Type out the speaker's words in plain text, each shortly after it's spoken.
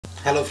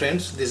Hello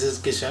friends, this is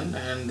Kishan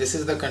and this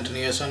is the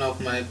continuation of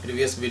my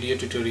previous video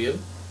tutorial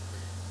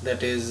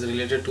that is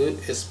related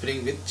to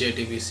Spring with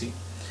JDBC.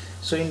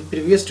 So in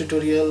previous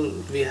tutorial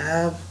we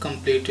have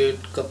completed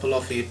couple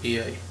of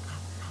API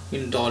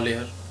in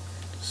dollar.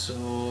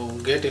 So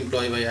get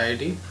employee by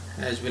ID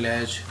as well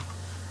as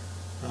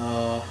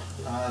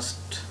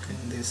last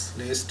in this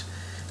list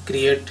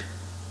create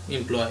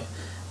employee.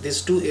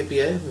 These two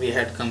API we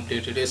had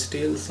completed.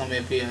 Still some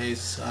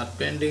APIs are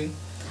pending.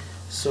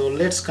 So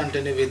let's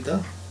continue with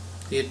the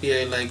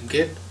API like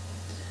get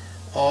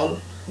all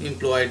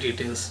employee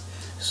details.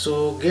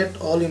 So get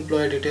all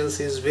employee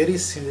details is very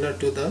similar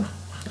to the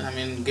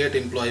get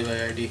employee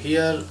by ID.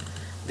 Here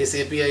this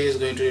API is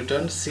going to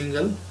return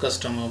single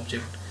custom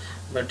object,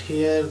 but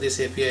here this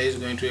API is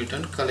going to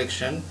return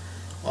collection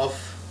of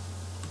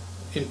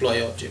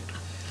employee object.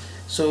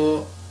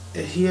 So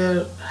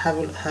here have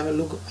a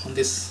look on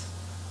this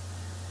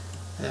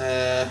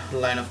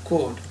line of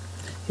code.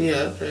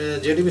 Here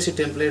JDBC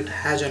template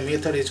has a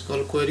method is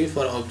called query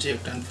for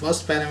object, and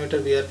first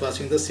parameter we are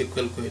passing the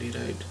SQL query,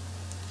 right?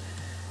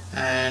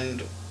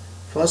 And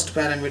first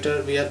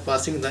parameter we are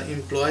passing the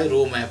employee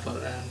row mapper,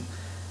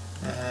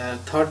 and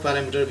third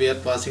parameter we are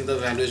passing the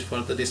values for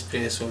the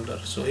display holder.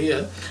 So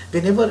here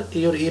whenever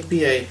your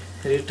API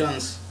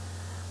returns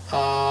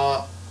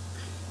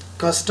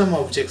custom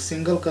object,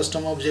 single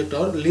custom object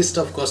or list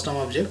of custom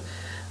object,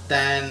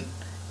 then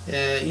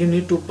you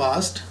need to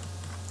pass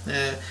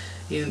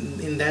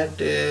in that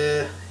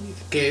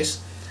case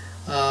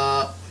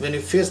when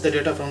you fetch the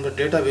data from the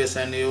database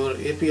and your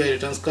API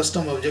returns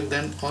custom object,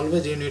 then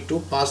always you need to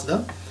pass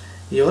the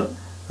your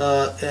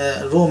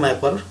row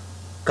mapper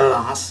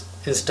class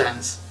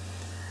instance,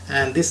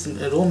 and this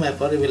row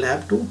mapper will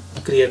have to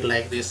create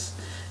like this.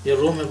 Your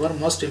row mapper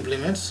must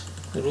implement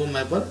row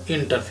mapper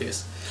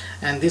interface,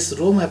 and this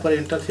row mapper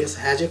interface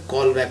has a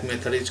callback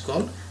method is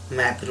called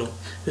macro,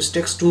 which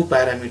takes two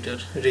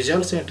parameters,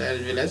 result set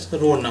as well as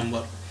row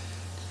number.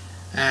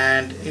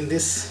 And in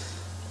this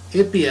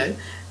API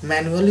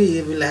manually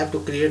you will have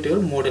to create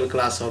your model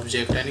class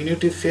object, and you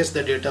need to fetch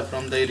the data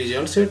from the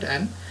result set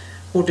and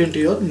put into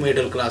your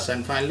model class,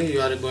 and finally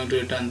you are going to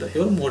return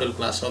your model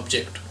class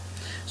object.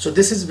 So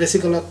this is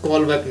basically a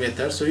callback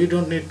method, so you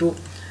don't need to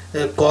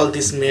call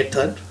this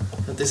method.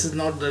 This is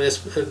not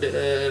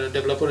the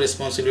developer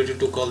responsibility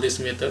to call this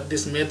method.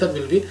 This method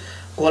will be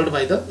called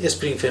by the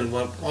Spring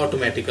framework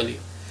automatically.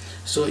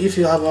 So if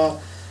you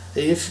have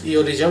if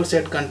your result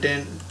set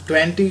contain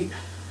 20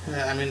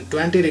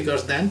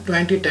 records, then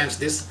 20 times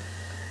this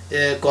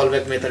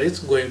callback method is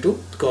going to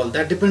call.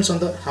 That depends on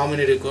the how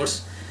many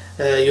records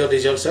your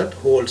result set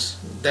holds.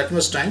 That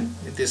much time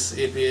this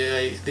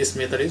API, this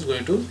method is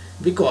going to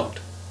be called.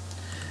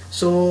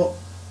 So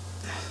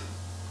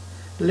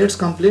let's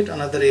complete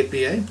another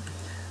API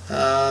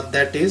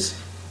that is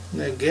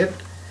get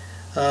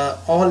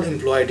all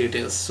employee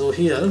details. So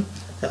here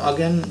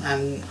again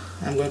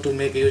I'm going to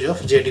make use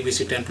of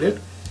JDBC template,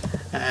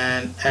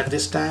 and at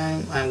this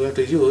time I'm going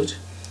to use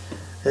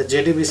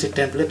JDBC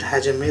template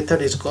has a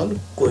method is called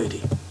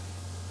query.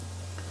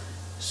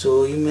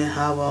 So you may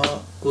have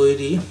a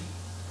query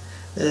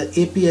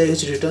API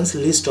which returns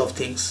list of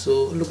things.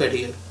 So look at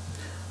here,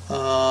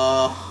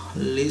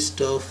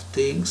 list of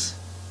things.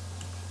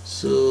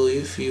 So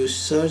if you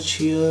search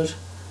here,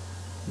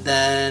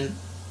 then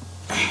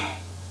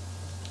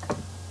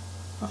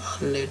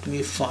let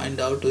me find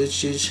out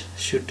which is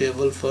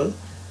suitable for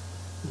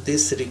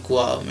this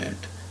requirement.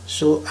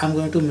 So I'm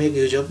going to make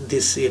use of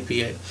this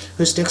API,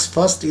 which takes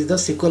first is the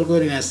SQL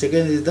query and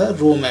second is the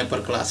row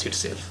mapper class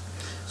itself.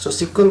 So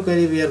SQL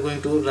query we are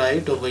going to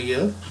write over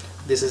here.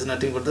 This is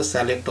nothing but the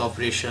select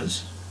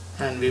operations,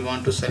 and we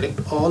want to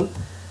select all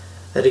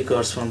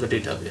records from the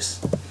database.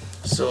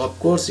 So of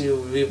course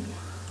we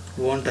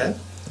won't have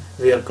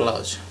where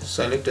clause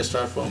select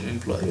start from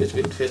employee, which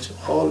will fetch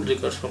all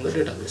records from the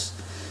database.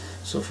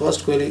 So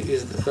first query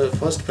is the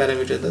first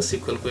parameter the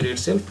SQL query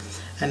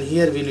itself, and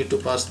here we need to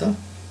pass the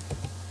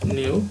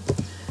new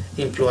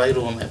employee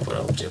row mapper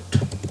object,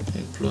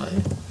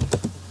 employee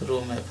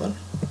row mapper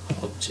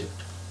object,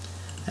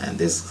 and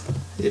this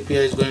API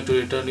is going to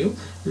return you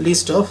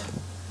list of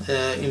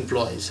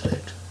employees,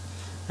 right?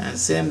 And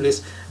same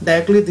list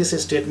directly this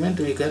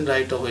statement we can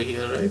write over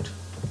here, right?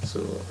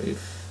 So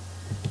if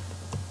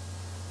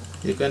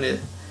you can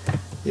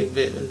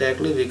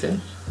directly we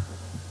can.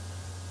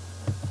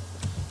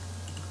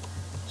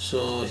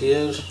 So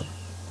here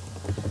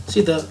see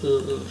the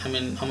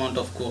amount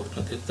of code,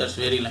 that's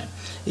very line.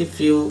 If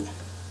you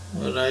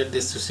write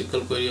this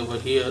SQL query over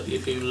here,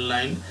 if you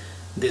line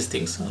these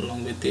things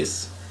along with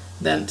this,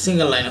 then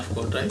single line of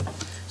code, right?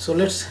 So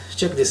let's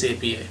check this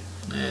API.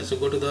 So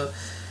go to the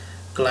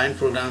client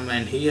program,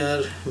 and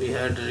here we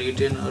had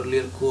written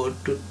earlier code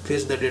to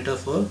fetch the data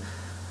for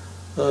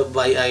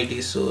by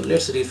ID. So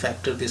let's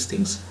refactor these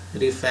things,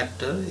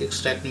 refactor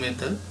extract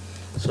method.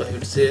 So I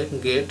would say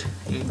get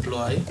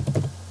employee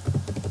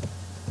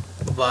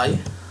by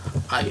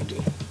ID.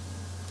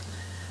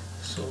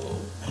 So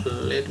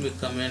let me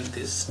comment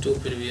these two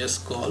previous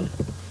call,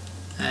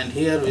 and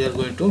here we are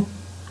going to,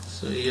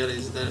 so here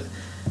is the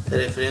the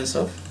reference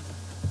of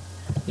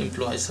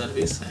employee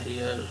service.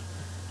 Here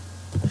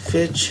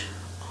fetch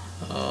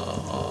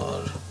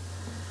or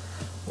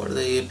what is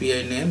the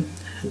API name,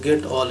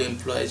 get all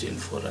employees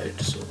info, right?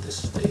 So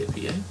this is the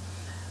API,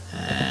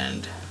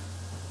 and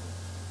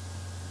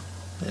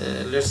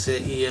let's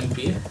say emp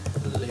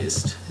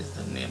list is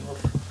the name of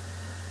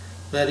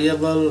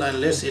variable, and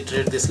let's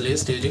iterate this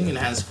list using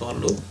enhanced for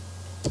loop,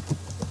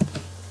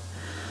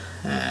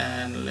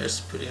 and let's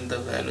print the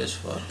values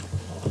for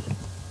all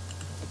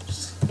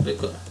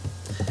record.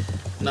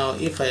 Now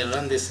if I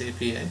run this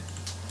API,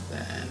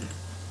 then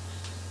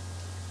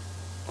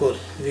cool,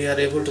 we are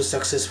able to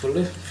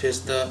successfully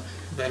fetch the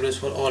values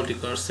for all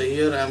records. So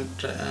here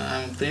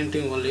I'm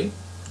printing only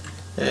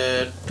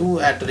 2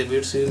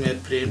 attributes. You may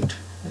print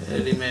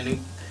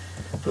remaining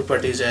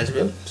properties as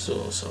well,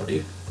 so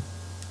sorry.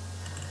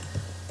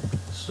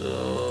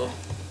 So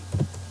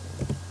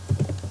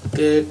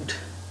get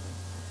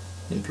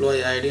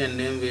employee ID and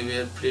name we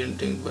were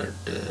printing, but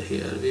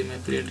here we may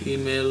print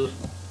email,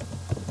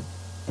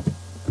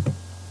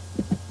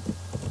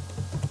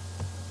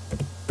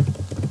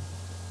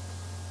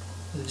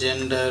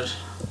 gender,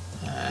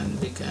 and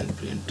we can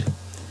print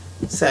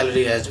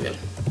salary as well.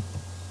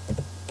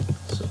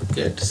 So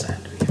get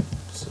salary.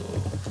 So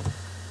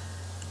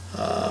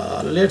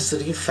let's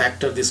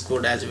refactor this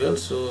code as well.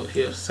 So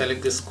here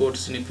select this code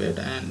snippet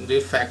and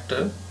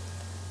refactor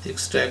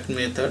extract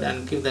method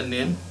and give the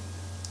name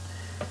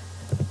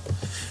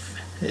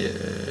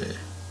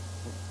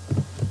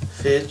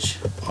fetch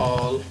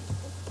all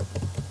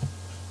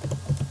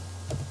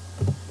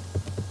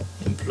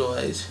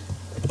employees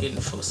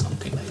info,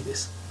 something like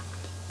this.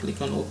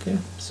 Click on OK.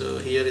 So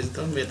here is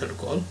the method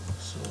call.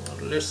 So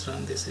let's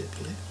run this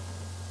API,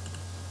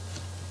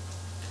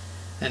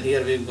 and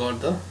here we got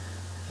the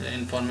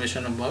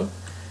information about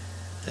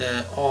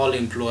all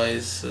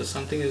employees.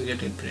 Something is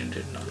getting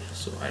printed now,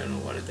 so I don't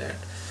know what is that.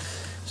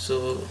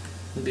 So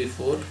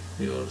before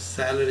your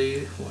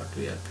salary, what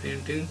we are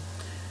printing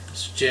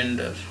is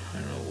gender. I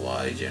don't know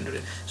why gender.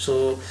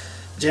 So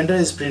gender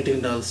is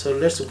printing null. So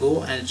let's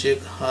go and check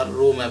our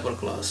row mapper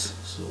class.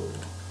 So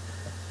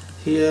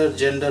here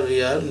gender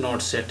we are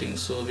not setting,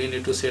 so we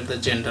need to set the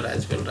gender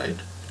as well, right?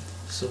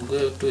 So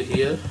go to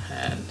here,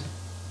 and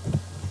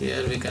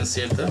here we can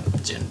set the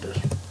gender.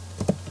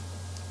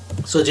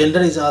 So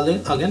gender is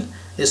again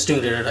a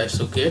string data type,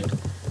 so get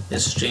a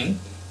string,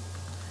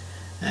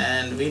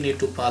 and we need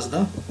to pass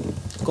the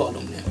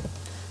column name,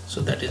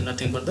 so that is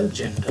nothing but the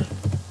gender.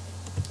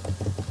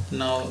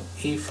 Now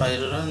if I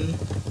run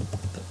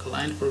the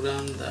client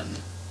program, then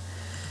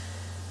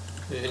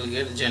we will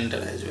get gender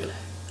as well.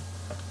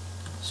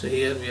 So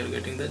here we are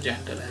getting the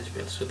gender as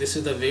well. So this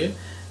is the way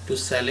to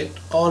select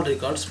all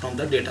records from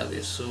the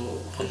database.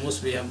 So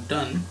almost we have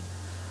done.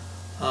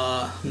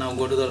 Now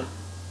go to the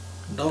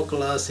doc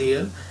class.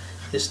 Here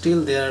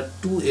still there are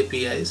 2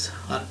 APIs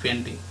are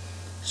pending,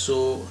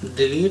 so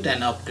delete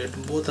and update,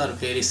 both are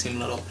very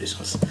similar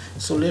operations.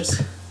 So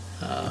let's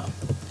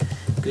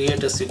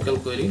create a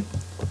SQL query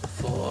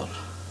for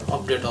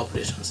update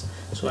operations.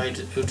 So I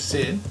would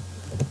say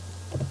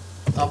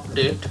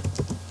update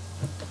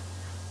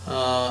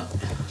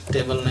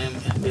table name,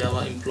 we have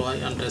a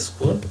employee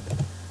underscore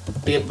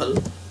table,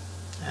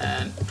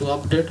 and to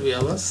update we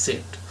have a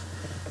set,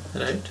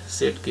 right?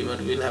 Set keyword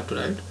we will have to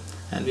write,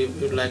 and we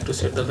would like to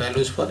set the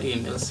values for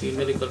emails,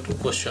 email equal to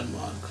question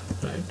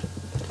mark, right?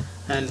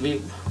 And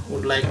we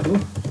would like to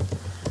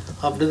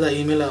update the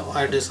email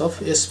address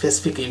of a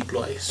specific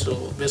employee,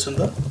 so based on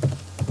the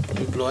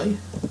employee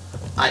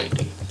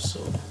ID,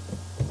 so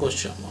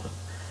question mark.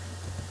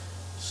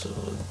 So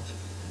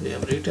we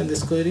have written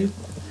this query.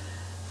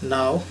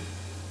 Now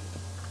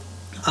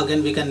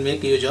again we can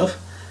make use of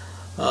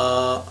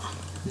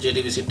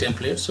JDBC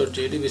template. So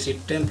JDBC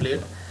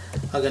template,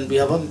 again we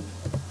have a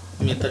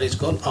method is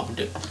called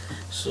update.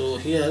 So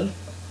here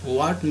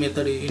what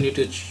method you need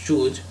to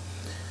choose,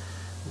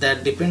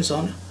 that depends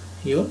on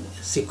your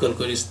SQL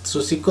queries. So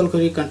SQL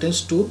query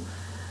contains 2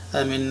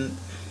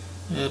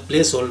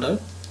 placeholder,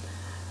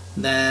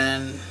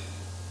 then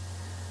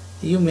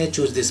you may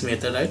choose this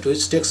method, right,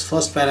 which takes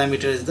first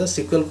parameter is the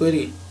SQL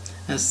query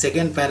and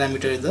second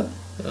parameter is the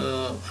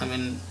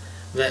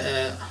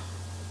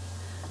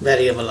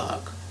variable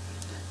arg.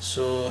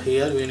 So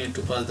here we need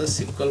to pass the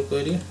SQL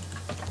query,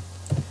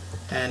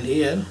 and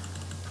here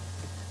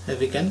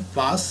we can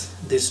pass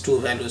these 2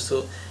 values.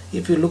 So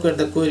if you look at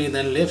the query,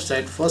 then left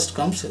side first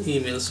comes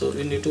email, so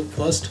we need to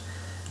first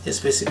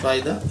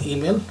specify the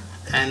email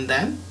and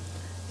then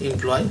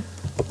employee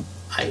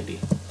ID.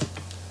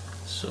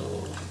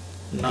 So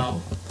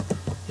now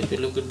if you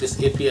look at this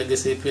API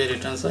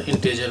returns an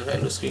integer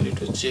value, so we need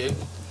to check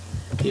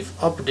if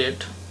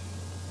update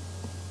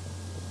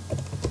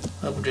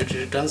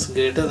returns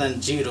greater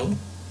than 0,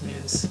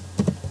 means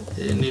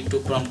you need to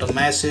prompt a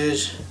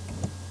message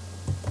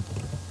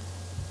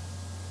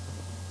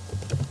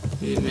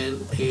email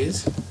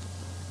is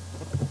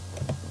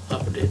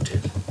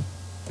updated.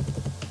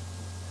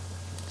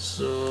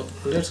 So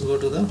let's go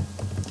to the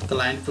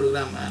client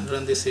program and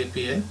run this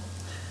API.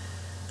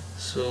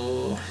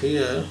 So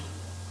here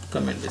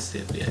comment this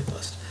API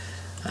first,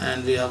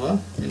 and we have a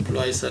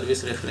employee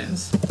service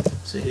reference.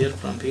 So here,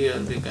 from here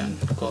we can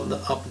call the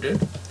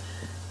update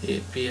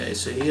API.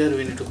 So here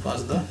we need to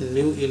pass the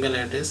new email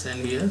address,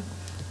 and here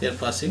we are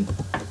passing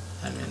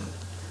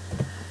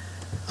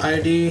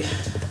ID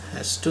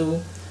as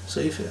 2. So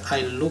if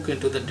I look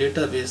into the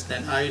database,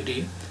 then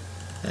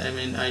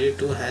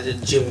ID2 has a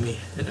Jimmy.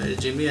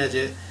 Jimmy has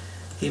a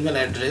email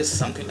address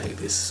something like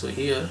this. So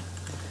here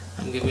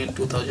I'm giving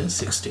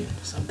 2016,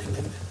 something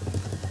like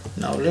that.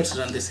 Now let's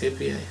run this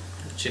API,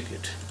 check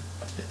it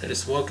that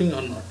is working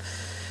or not.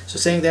 So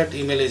saying that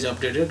email is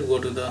updated, go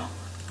to the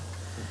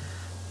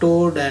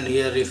Toad and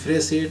here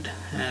refresh it,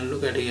 and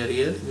look at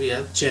here we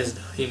have changed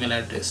the email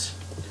address.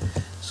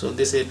 So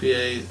this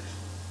API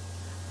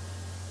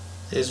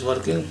is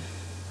working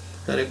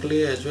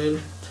correctly as well.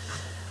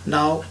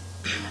 Now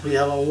we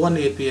have one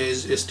API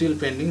is still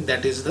pending,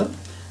 that is the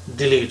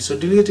delete. So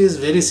delete is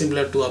very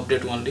similar to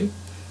update only.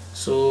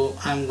 So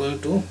I'm going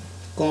to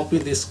copy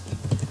this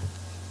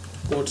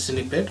code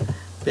snippet,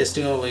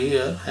 pasting over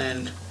here,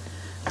 and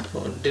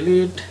for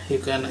delete you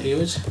can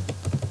use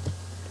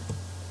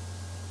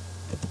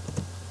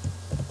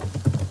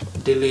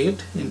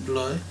delete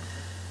employee,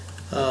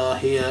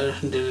 here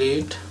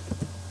delete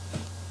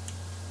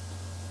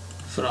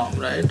from,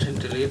 right,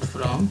 delete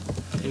from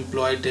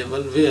employee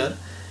table, where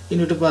you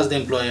need to pass the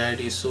employee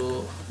ID.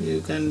 So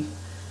you can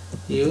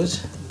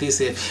use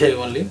this API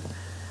only,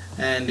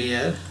 and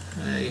here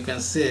you can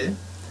say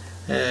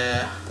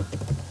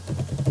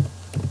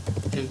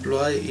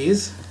employee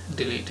is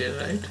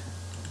deleted, right?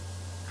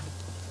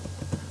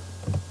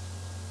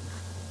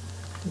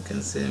 You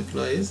can say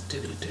employee is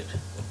deleted.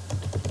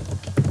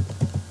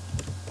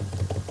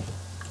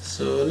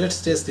 So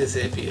let's test this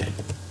API.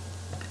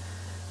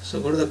 So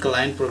go to the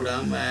client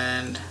program,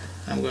 and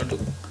I'm going to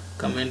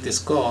comment this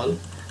call,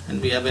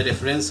 and we have a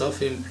reference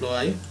of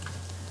employee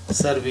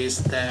service,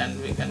 then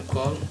we can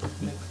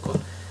make a call,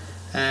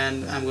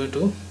 and I'm going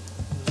to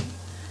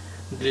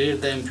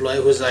delete the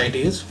employee whose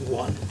ID is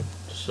 1.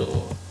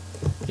 So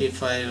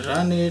if I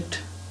run it,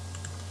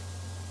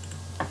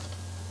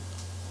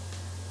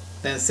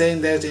 then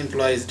saying that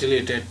employee is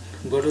deleted,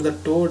 go to the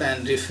Toad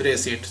and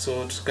refresh it.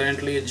 So it's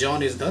currently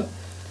John is the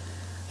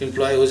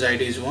employee whose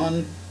ID is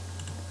 1,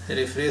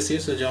 refresh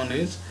it, so John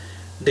is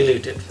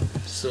deleted.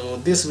 So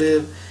this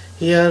way,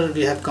 here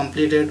we have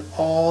completed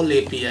all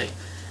API,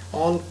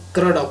 all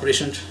CRUD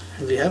operations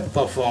we have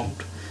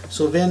performed.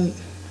 So when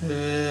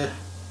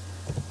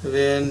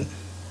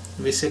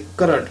we say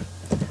CRUD,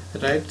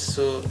 right,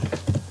 so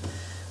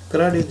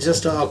CRUD is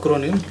just an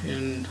acronym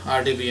in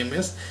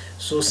RDBMS.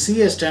 So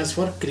C stands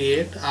for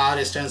create,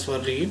 R stands for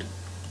read,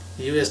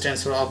 U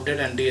stands for update,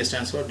 and D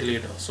stands for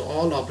delete. So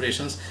all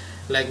operations,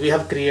 like we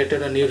have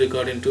created a new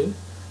record into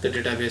the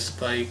database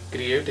by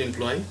create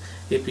employee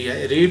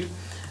API. Read,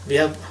 we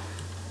have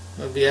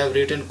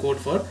written code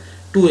for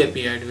 2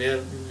 API where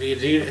we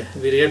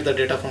read the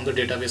data from the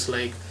database,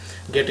 like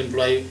get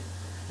employee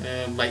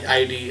by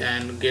ID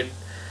and get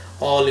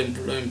all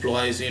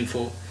employees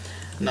info.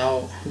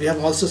 Now we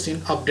have also seen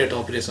update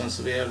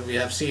operations, where we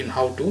have seen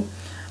how to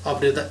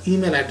update the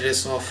email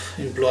address of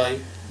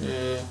employee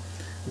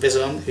based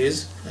on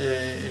his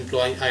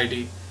employee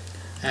ID,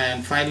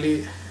 and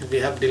finally we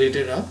have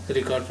deleted a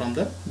record from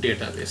the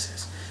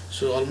databases.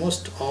 So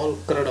almost all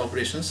CRUD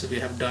operations we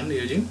have done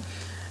using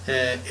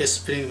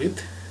Spring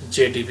with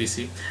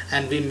JDBC,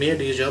 and we made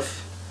use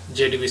of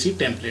JDBC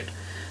template.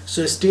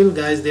 So still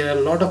guys, there are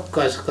a lot of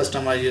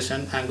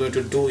customization I'm going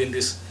to do in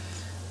this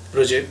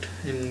project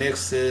in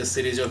next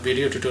series of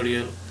video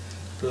tutorial.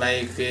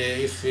 Like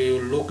if you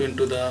look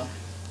into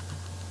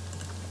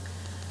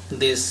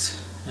this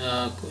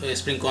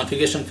Spring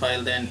configuration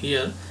file, then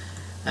here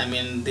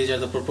these are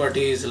the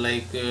properties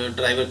like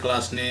driver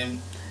class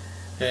name,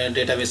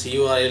 database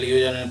URL,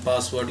 username,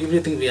 password,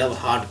 everything we have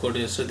hard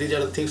coded. So these are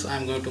the things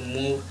I'm going to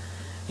move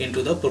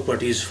into the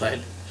properties file.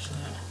 So,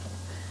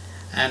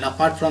 and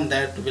apart from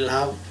that,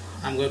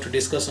 I'm going to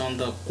discuss on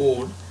the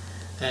code,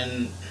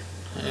 and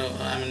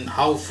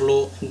how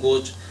flow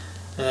goes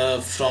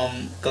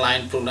from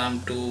client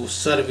program to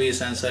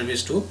service, and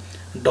service to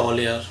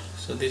dollar.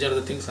 So these are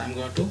the things I'm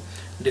going to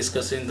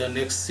discuss in the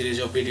next series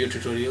of video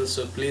tutorials.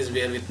 So please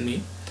bear with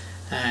me,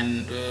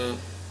 and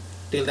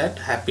till that,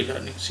 happy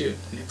learning. See you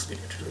in next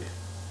video tutorial.